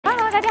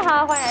大家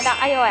好，欢迎来到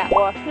哎呦喂，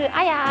我是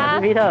阿雅，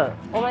我是 P 特。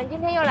我们今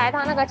天又来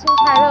到那个青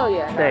菜乐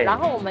园了，对。然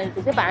后我们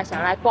只是本来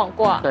想来逛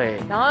逛，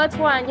对。然后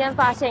突然间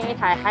发现一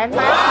台还蛮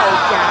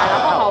好夹，然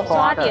后好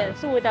刷点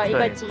数的一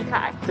个机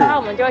台，那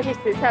我们就会去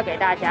实测给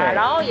大家，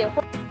然后也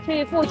会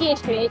去附近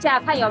寻一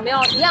下，看有没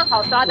有一样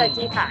好刷的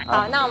机台。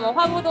好，那我们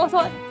话不多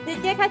说，直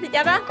接开始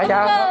夹吧。开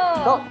夹，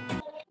走。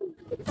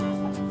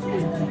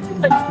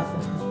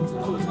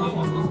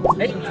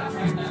哎，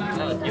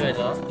还有机会的。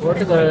不过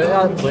这个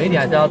要稳一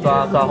点，还是要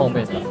抓后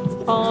面的。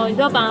哦，你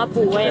说把它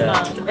补位吗？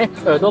哎，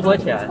耳朵不会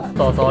起来，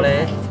手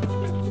嘞。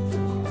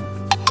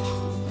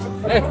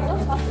哎，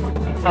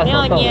没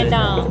有捏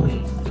到。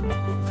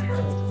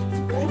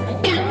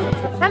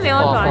它没有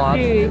滑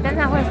去，但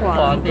它会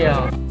滑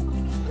掉。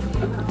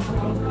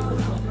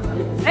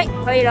哎，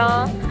可以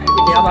咯。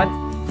谢谢老板。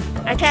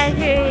来，下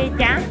去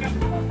夹，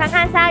看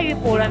看鲨鱼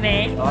补了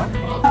没？好啊。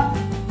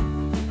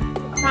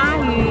鲨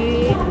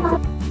鱼。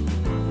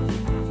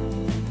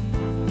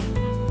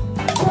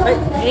哎，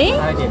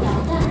差一点，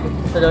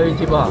这就运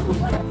气不好。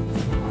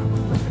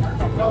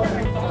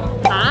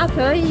啊，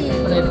可以。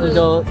那次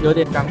就有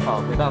点刚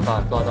好，没办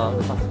法抓到。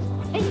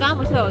哎，你刚刚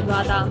不是有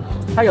抓到？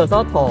他有时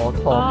候头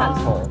看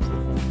头，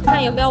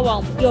看有没有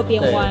往右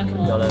边弯。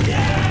有了。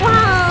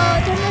哇，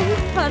真的是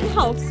很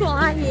好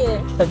刷耶！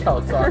很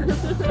好刷，很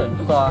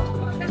刷。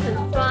很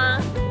刷。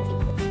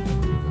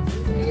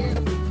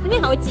这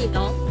边好紧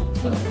哦。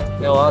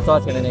没有，我要抓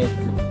前面那一只。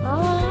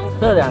哦。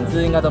这两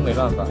只应该都没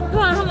办法。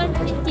对啊，他们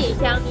紧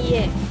相依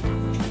耶。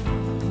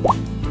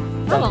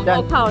它往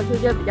后靠出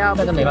就比较。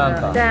那就没办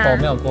法，头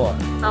没有过。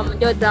那我们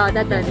就知道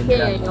再等天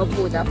眼有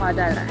补的话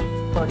再来。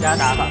客家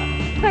打法。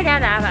客家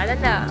打法真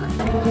的。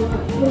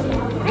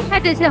哎，它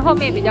这次后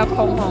面比较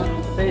空哦。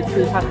这一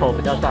次它头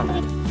比较上来，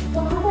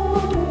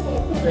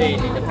所以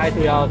你的拍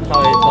度要稍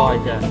微抓一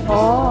下。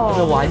哦。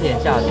就是晚一点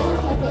下手。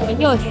很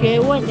有学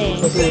问呢。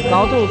就是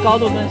高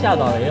度跟下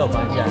手也有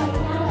关系啊。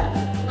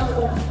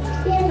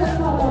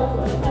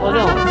这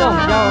种比较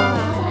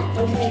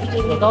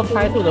有时候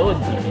拍数的问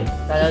题，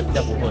大家比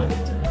较不会。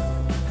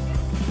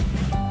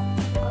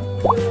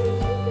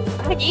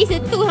你一直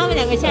渡他们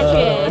两个下去，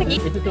一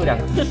直渡两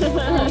个，这个就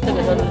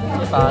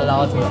是把它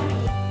捞出来，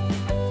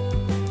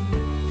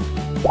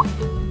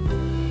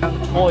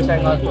摸一下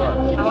应该出来。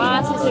好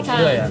啊，试试看。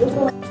对啊。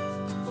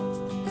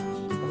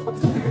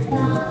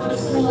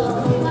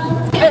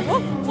哎，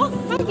哇，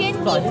它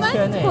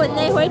原地翻滚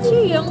呢，回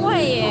去原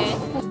位耶。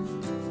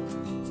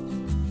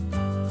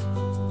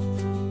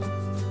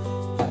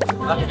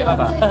没办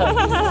法，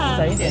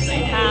省一点。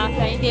好，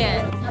省一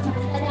点。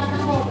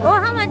不过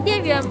他们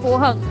店员补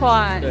很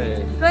快，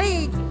对，所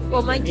以我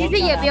们其实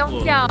也不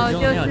用叫，就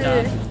是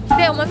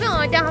对，我们没有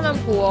人叫他们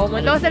补，我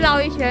们都是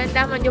绕一圈，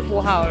他们就补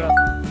好了。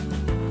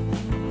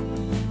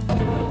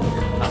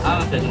他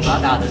们等把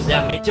打成这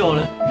样没救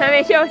了，还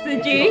没救死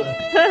局。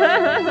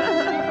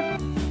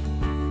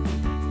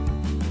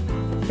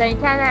等一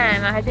下再来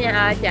吗？还是你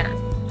还要讲？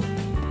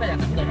再讲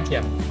能不能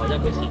讲？好像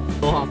不行，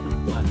多好，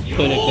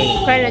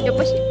亏了就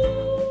不行。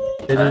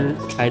这只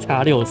还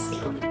差60，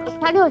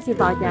差60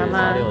保夹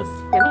吗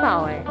？60，全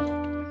保哎。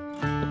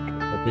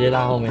我直接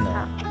拉后面的。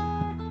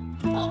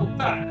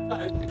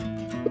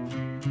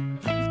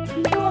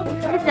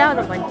这只要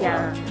怎么夹？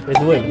这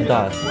只我也不知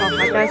道。哦，好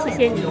的，谢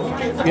谢你。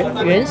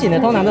圆形的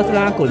通常都是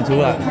让它滚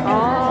出来。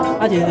哦。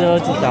它其实有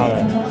几招了。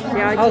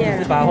它只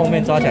是把它后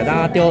面抓起来，让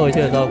它丢回去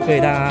的时候，可以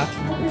让它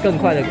更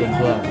快的滚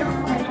出来。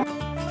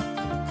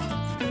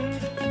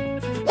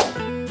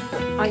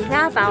哦，你现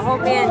在把后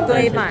面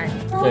堆满。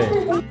对。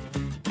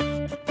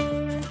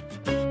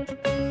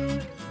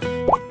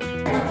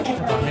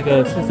把那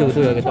个45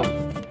度有一个洞，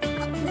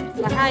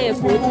把它也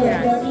补起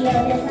来。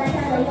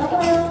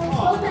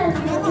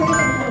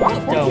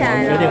这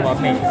样有点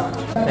完美，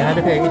等下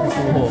就可以一直出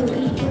货。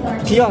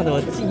希望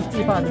我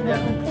计划是这样，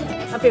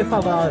它变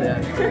泡泡这样。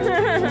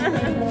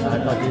啊，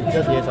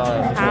就直接抓了。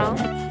好。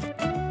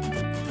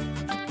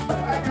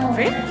哎，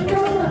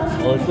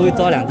我故意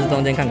抓2只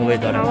中间看可不可以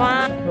抓2只。好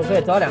啊。如果可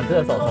以抓2只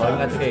的手手，应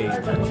该是可以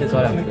一次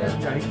抓2只。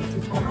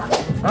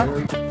啊？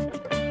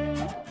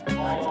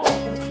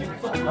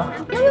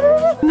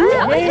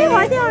哎，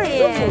滑掉了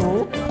耶！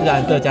自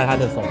然色加他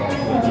的手有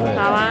机会。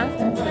好啊。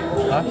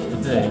啊？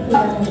对。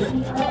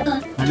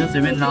那就随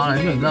便捞了，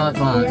因为你知道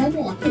抓。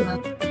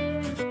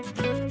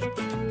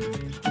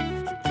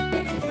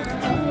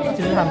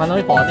其实还蛮容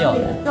易滑掉的。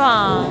对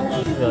啊。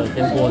这个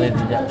先拨那只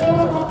这样。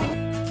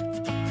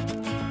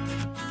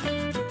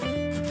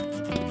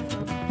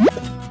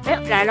哎，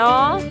来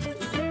喽！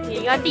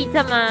你要地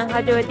震吗？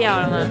它就会掉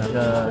了吗？这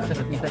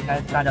个地震应该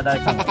大家都在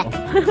看我。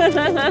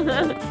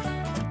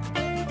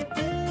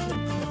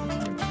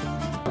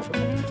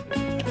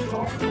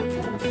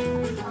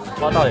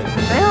刮到也没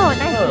有，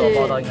那是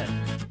刮到应该。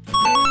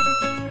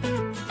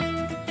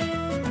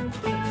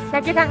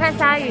再去看看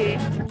鲨鱼。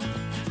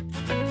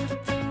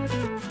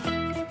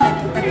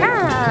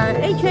啊，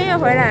一圈又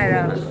回来了。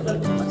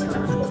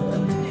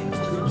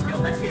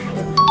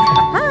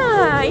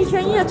啊，一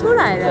圈又出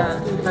来了。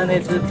那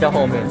只比较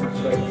后面。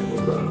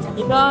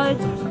你说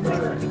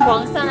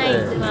黄色那一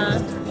只吗？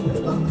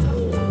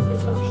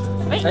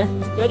哎，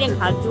有点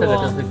卡住哦。这个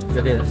就是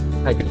有点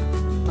太紧，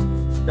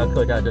要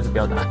客家就是不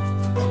要打。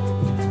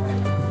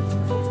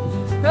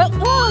哦，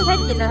太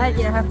紧了，太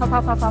紧了，还跑，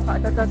走。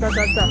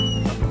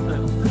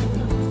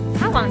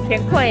他往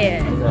前退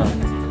耶。对啊，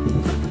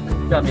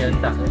叫别人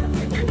打。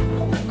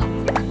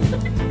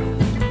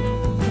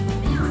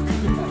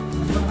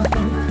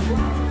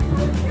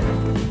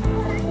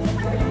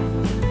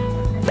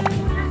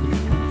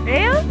哎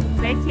呦，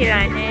没起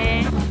来呢。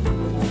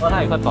哦，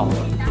他也快饱了，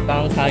刚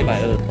刚差120，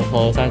我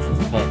投30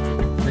块，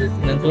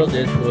能出就直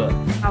接出了。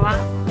好啊。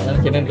反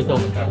正前面不是我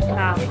们的。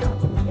好。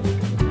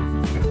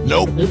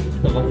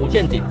怎么无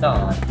限顶到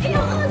啊？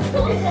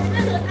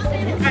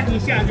按一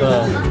下就。有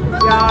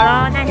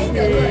了，那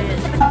是。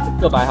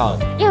又摆好了。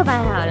又摆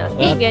好了，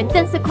店员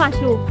正式跨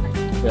速。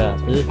对啊，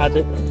只是他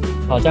这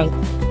好像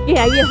越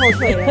来越后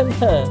退了。真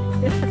的，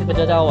这个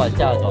就叫往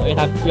下走，因为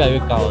它越来越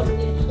高了，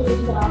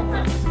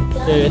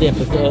就有点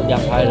不是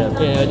2拍了，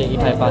变成有点1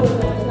拍半了。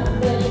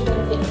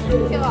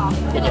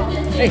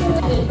哎，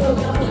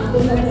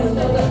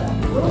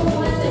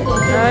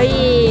可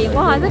以，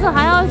哇，这个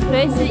还要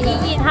随时因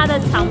应它的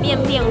场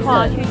面变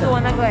化去做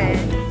那个哎。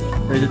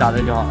所以就打这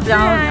就好。然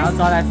后你要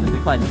抓在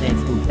40块以内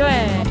处。对。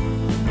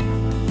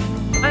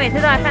我每次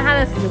都来看他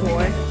的死活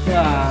哎。对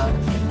啊，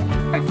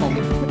太空了，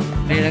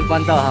没人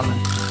关照他们。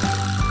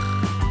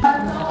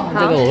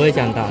这个我会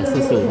想打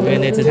45，因为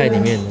那只太里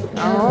面了。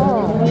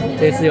哦。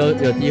这次有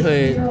机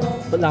会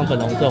让粉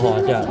红色滑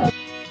下来。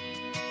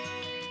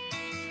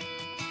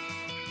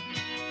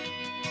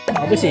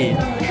不行，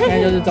现在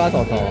就是抓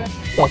手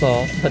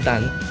很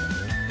难。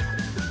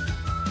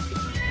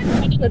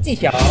这个技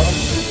巧。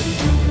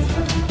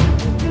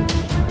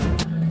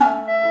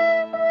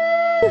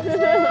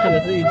这个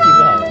是运气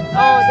不好。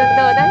哦，真的，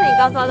但是你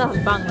刚抓的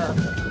很棒了，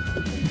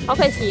好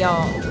可惜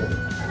哦。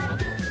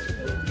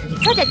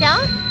快点讲。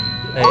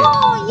哎，破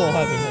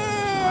坏平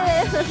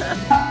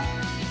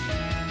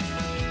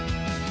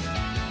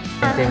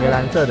衡。点个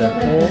蓝色的，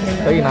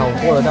可以吗？我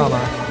拨得到吗？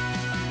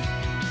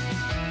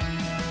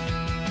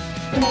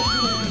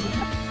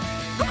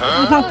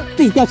它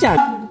自己掉下来。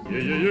使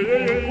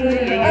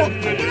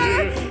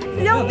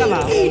用秘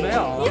技，没有，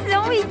你使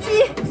用秘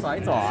技，甩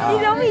爪啊！你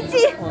使用秘技。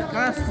我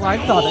刚刚甩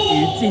爪的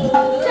语境。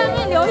下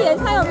面留言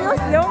他有没有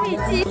使用秘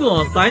技？是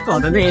我甩爪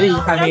的内力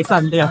还没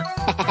散掉。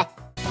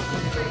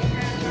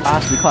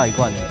80块一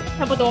罐的，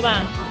差不多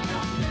吧。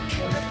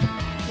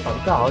好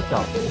大好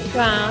小。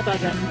对啊，短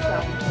的很小。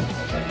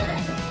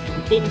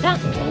顶上。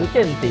无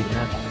限顶啊！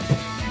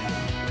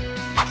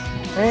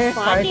哎，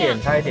差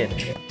一点。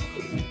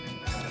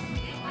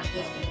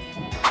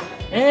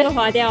哎，又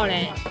滑掉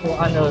嘞！我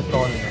按2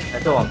收你们，还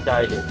是往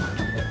下一点？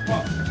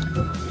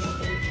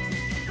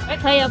哎，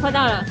可以了，快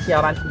到了。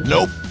下班。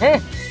No。哎，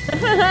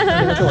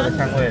这是我的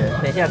枪位了。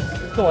等一下，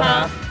做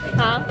它。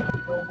好。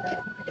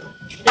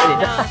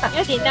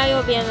又顶到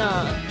右边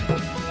了。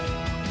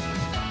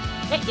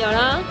哎，有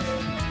了。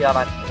下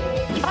班。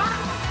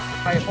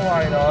太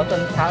坏了，真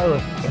差20。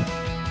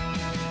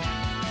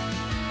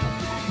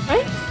哎，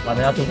完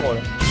了要出货了。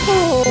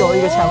有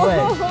一个枪位，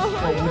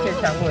无限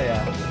枪位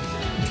啊！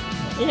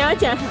你要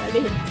夹哪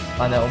里？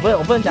完了，我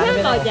不能夹那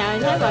边。你要搞夹，对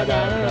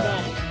不对？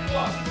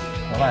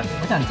怎么办？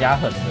我想夹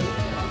狠的。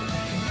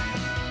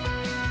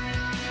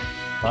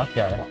把它起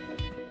来了。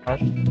啊，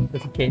这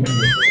是天意。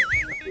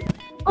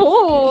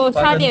哦，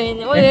差点，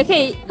我以为可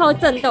以靠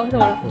震动，是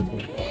吗？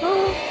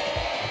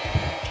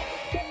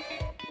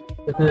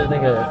这是那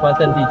个关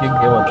圣帝君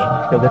给我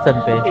的，有个圣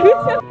杯。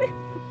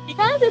你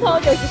刚刚是投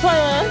90块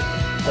吗？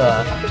对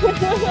啊。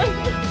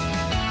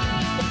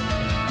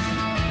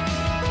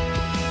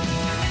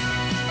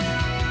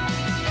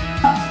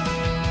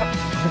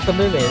圣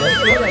杯没了，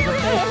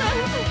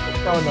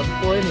叫我能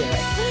多一点。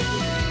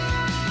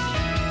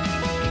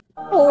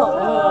哦，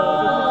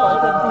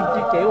这是关圣帝君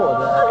给我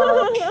的。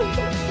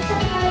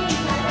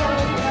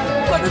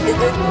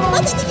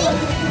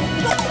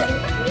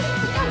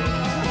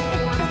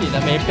自己的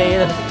没杯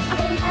了。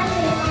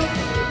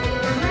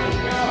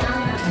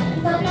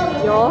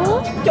有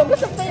9个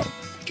圣杯。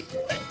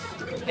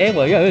哎，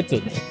我越来越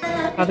准。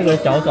他这个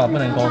小爪不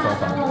能勾手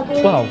掌，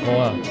不好勾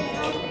啊。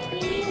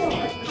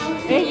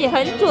哎，也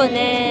很准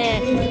哎。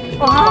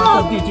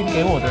哇！这帝君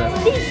给我的。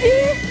帝君，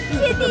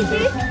谢谢帝君。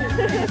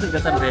这个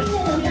圣杯。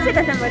这个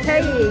什么可以？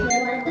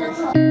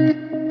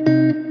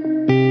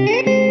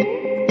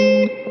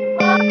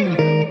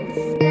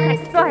太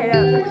帅了！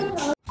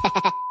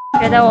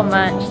觉得我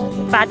们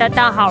拔得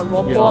到好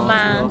萝卜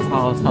吗？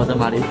好的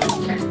马铃薯。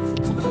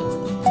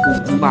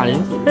马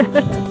铃薯。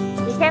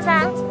你先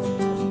吧。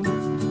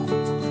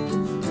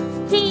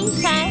青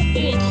菜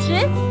运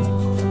食。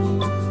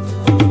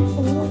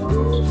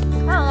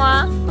看我。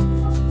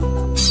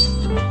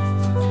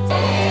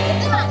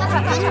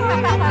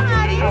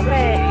好会。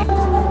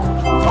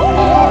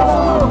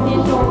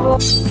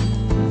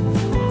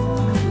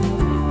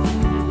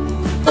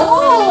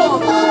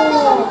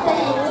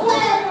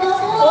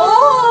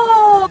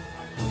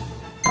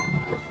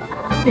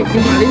地区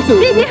马铃薯，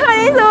地区马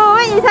铃薯被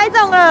你猜中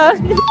了。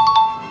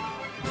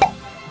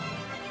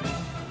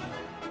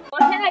我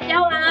现在教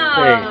完了。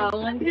我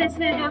们这次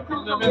就是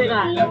用这个，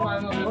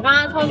我刚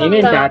刚抽中里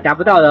面夹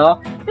不到的哦，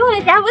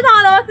对，夹不到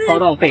的是抽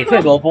中翡翠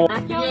萝卜。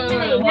希望这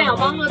个影片有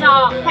帮助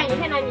到看影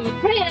片的你，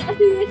可以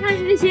试试看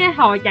这些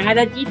好夹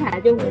的鸡排，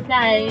就是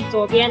在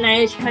左边那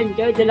一圈，你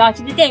就会知道，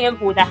其实店员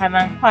补的还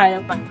蛮快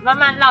的，慢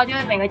慢绕，就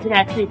是每个鸡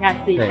排试一下，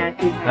试一下，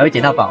试一下，还会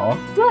捡到宝哦。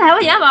对，还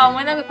会捡到宝，我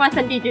们那个关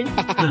圣帝君。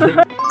好，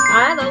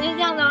那首先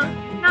这样呢，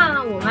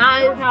那我们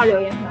要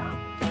留言什么？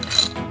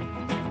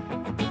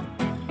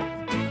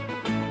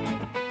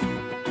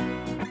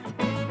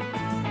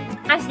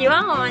那喜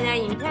欢我们的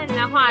影片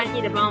的话，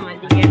记得帮我们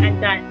订阅、按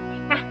赞、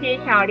开启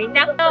小铃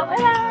铛哦，拜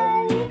拜。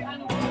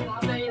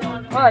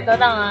我有得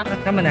到吗？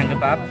他们两个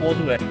把它拨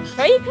住了。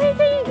可以。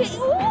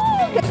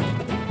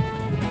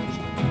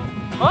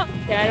哦，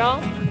起来喽！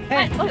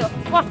哎呦，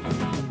哇，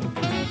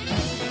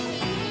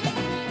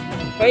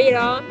可以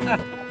喽。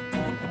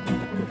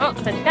哦，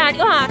很大力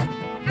哇！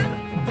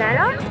起来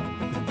喽！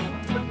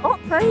哦，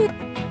可以。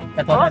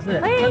再做一次。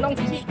可以。动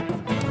机器。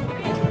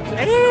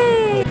可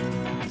以。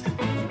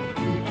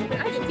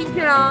进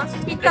去喽，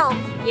激动，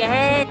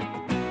耶！